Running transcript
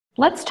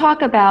Let's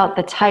talk about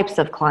the types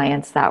of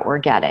clients that we're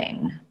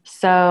getting.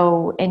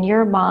 So, in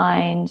your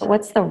mind,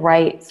 what's the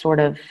right sort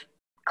of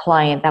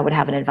client that would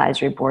have an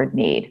advisory board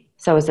need?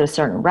 So, is it a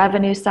certain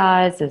revenue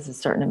size? Is it a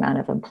certain amount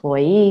of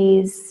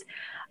employees?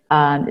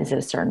 Is it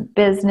a certain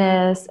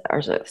business? Or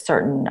is it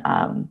certain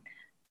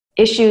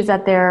issues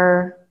that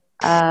they're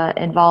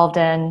involved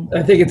in?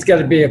 I think it's got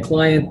to be a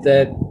client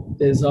that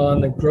is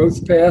on the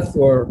growth path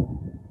or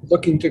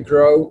looking to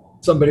grow.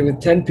 Somebody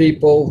with 10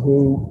 people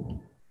who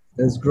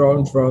has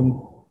grown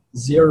from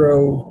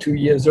 0 2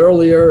 years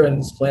earlier and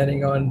is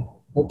planning on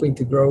hoping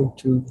to grow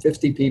to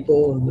 50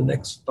 people in the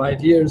next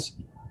 5 years.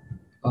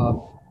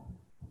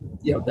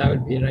 That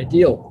would be an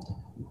ideal.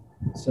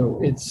 So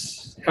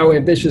it's how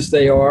ambitious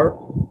they are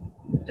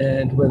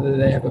and whether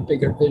they have a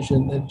bigger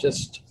vision than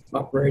just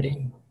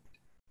operating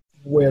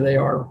where they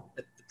are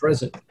at the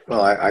present.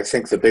 Well, I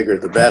think the bigger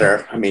the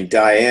better. I mean,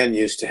 Diane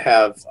used to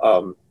have,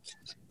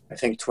 I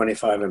think,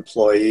 25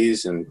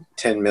 employees and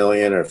 10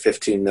 million or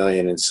 15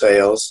 million in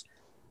sales.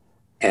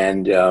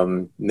 And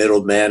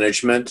middle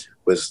management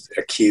was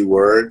a key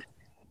word.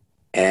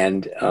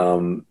 And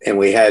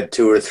we had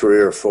 2 or 3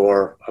 or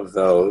 4 of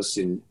those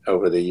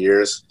over the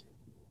years.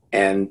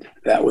 And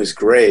that was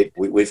great.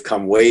 We've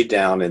come way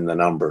down in the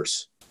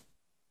numbers,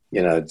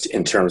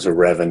 in terms of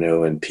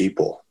revenue and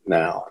people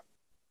now.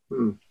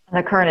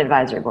 The current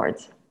advisory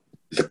boards.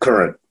 The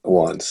current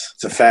ones.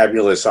 It's a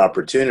fabulous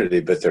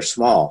opportunity, but they're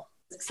small.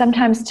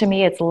 Sometimes to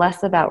me, it's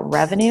less about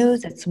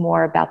revenues. It's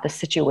more about the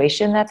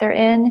situation that they're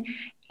in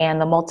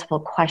and the multiple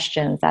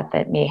questions that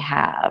they may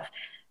have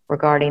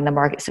regarding the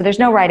market. So there's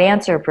no right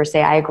answer per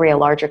se. I agree a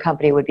larger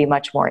company would be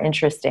much more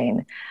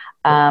interesting.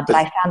 But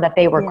I found that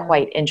they were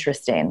quite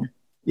interesting.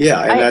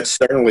 Yeah, and that's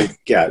certainly,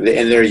 and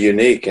they're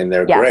unique and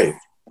they're great.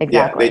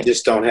 Exactly. Yeah, they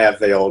just don't have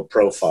the old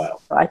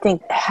profile. I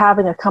think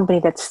having a company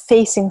that's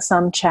facing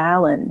some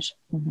challenge,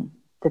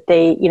 that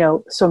they,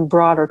 some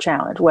broader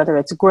challenge, whether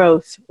it's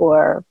growth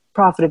or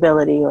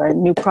profitability or a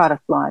new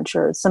product launch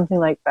or something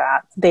like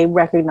that, they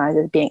recognize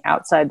as being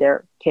outside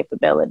their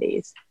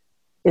capabilities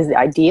is the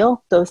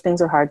ideal. Those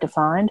things are hard to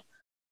find.